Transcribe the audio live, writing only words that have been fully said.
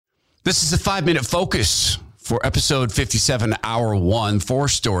This is a 5-minute focus for episode 57, hour 1. 4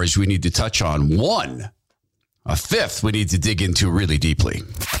 stories we need to touch on. 1, a 5th we need to dig into really deeply.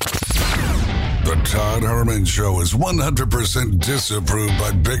 The Todd Herman Show is 100% disapproved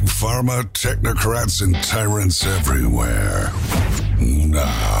by big pharma, technocrats, and tyrants everywhere.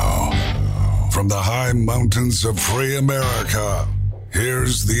 Now, from the high mountains of free America,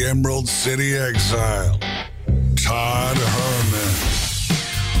 here's the Emerald City exile, Todd Herman.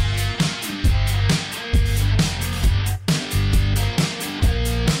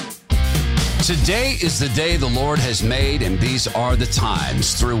 Today is the day the Lord has made, and these are the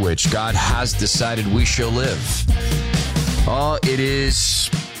times through which God has decided we shall live. Oh, it is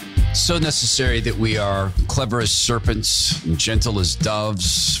so necessary that we are clever as serpents and gentle as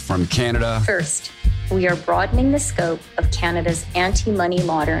doves from Canada. First, we are broadening the scope of Canada's anti-money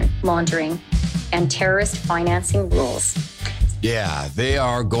laundering and terrorist financing rules. Yeah, they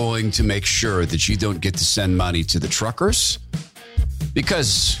are going to make sure that you don't get to send money to the truckers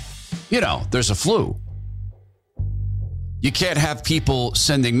because, you know, there's a flu. You can't have people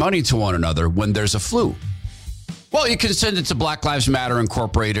sending money to one another when there's a flu. Well, you can send it to Black Lives Matter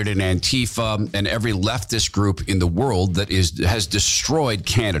Incorporated and Antifa and every leftist group in the world that has destroyed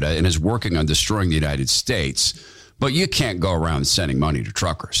Canada and is working on destroying the United States. But you can't go around sending money to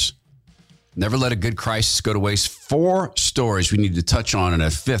truckers. Never let a good crisis go to waste. 4 stories we need to touch on, and a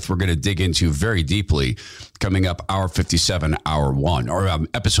 5th we're going to dig into very deeply coming up hour 57, hour 1, or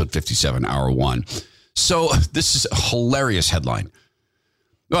episode 57, hour 1. So this is a hilarious headline.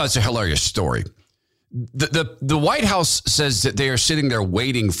 Well, it's a hilarious story. The White House says that they are sitting there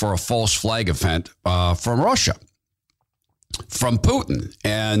waiting for a false flag event from Russia, from Putin.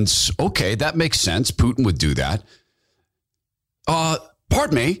 And okay, that makes sense. Putin would do that.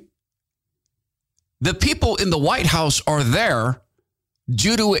 Pardon me. The people in the White House are there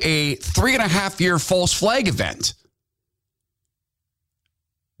due to a 3.5-year false flag event.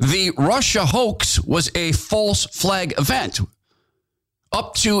 The Russia hoax was a false flag event,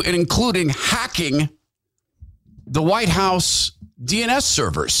 up to and including hacking the White House DNS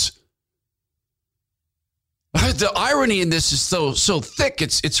servers. The irony in this is so thick,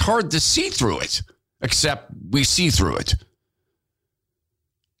 it's hard to see through it, except we see through it.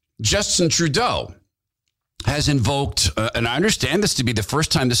 Justin Trudeau has invoked, and I understand this to be the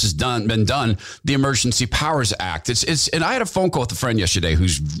first time this has been done, the Emergency Powers Act. And I had a phone call with a friend yesterday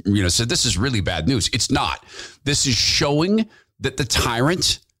who's, said this is really bad news. It's not. This is showing that the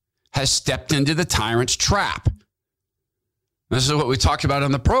tyrant has stepped into the tyrant's trap. This is what we talked about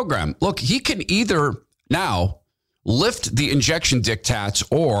on the program. Look, he can either now lift the injection diktats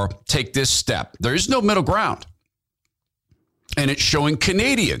or take this step. There is no middle ground. And it's showing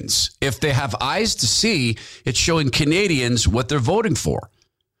Canadians, if they have eyes to see, it's showing Canadians what they're voting for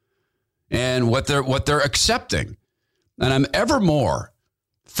and what they're accepting. And I'm ever more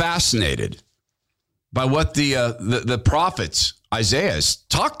fascinated by what the prophets Isaiah has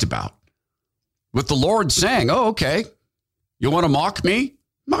talked about, with the Lord saying, "Oh, okay, you want to mock me?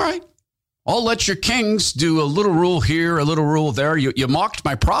 All right, I'll let your kings do a little rule here, a little rule there. You mocked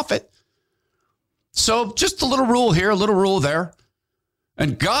my prophet. So just a little rule here, a little rule there."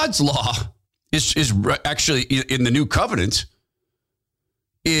 And God's law is actually in the new covenant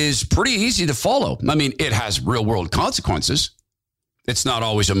is pretty easy to follow. I mean, it has real world consequences. It's not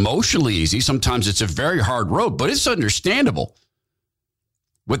always emotionally easy. Sometimes it's a very hard road, but it's understandable.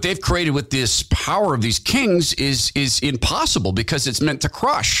 What they've created with this power of these kings is impossible because it's meant to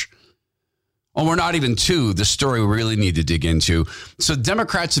crush. And we're not even to the story we really need to dig into. So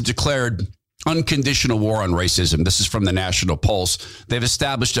Democrats have declared unconditional war on racism. This is from the National Pulse. They've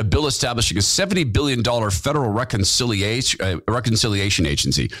established a bill establishing a $70 billion federal reconciliation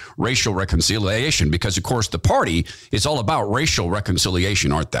agency, racial reconciliation, because, of course, the party is all about racial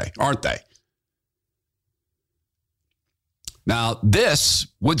reconciliation, aren't they? Now, this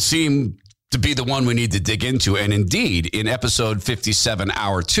would seem to be the one we need to dig into. And indeed, in episode 57,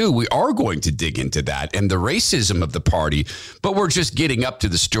 hour 2, we are going to dig into that and the racism of the party. But we're just getting up to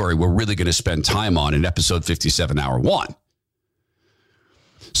the story we're really going to spend time on in episode 57, hour 1.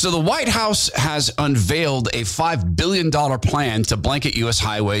 So the White House has unveiled a $5 billion plan to blanket U.S.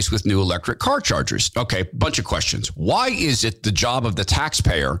 highways with new electric car chargers. Okay, bunch of questions. Why is it the job of the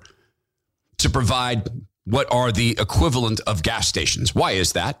taxpayer to provide what are the equivalent of gas stations? Why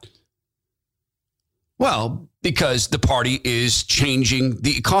is that? Well, because the party is changing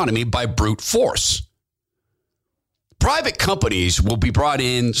the economy by brute force. Private companies will be brought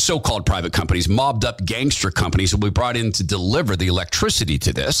in, so-called private companies, mobbed up gangster companies will be brought in to deliver the electricity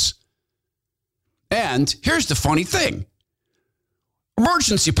to this. And here's the funny thing.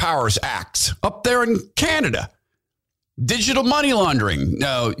 Emergency Powers Act up there in Canada. Digital money laundering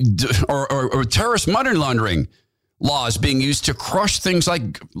or terrorist money laundering laws being used to crush things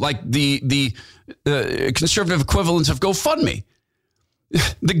like the conservative equivalents of GoFundMe.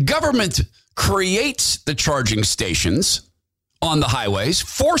 The government creates the charging stations on the highways,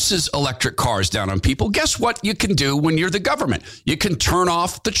 forces electric cars down on people. Guess what you can do when you're the government? You can turn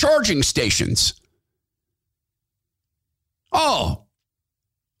off the charging stations. Oh,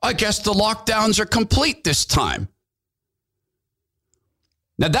 I guess the lockdowns are complete this time.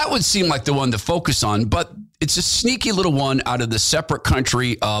 Now, that would seem like the one to focus on, but it's a sneaky little one out of the separate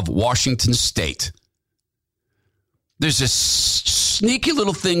country of Washington State. There's this sneaky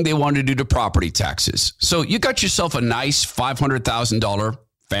little thing they want to do to property taxes. So you got yourself a nice $500,000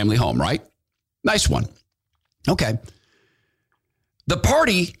 family home, right? Nice one. Okay. The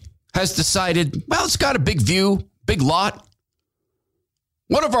party has decided, well, it's got a big view, big lot.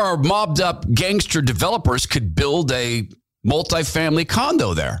 One of our mobbed up gangster developers could build a multifamily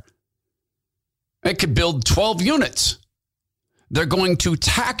condo there. It could build 12 units. They're going to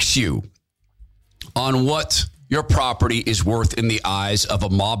tax you on what your property is worth in the eyes of a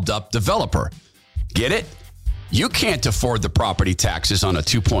mobbed up developer. Get it? You can't afford the property taxes on a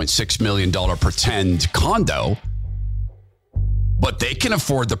 $2.6 million pretend condo, but they can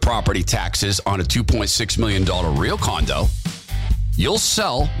afford the property taxes on a $2.6 million real condo. You'll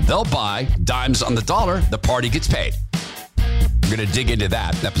sell, they'll buy, dimes on the dollar, the party gets paid. We're going to dig into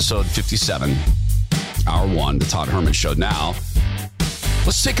that. Episode 57, hour 1, the Todd Herman Show. Now,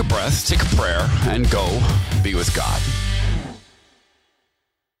 let's take a breath, take a prayer, and go be with God.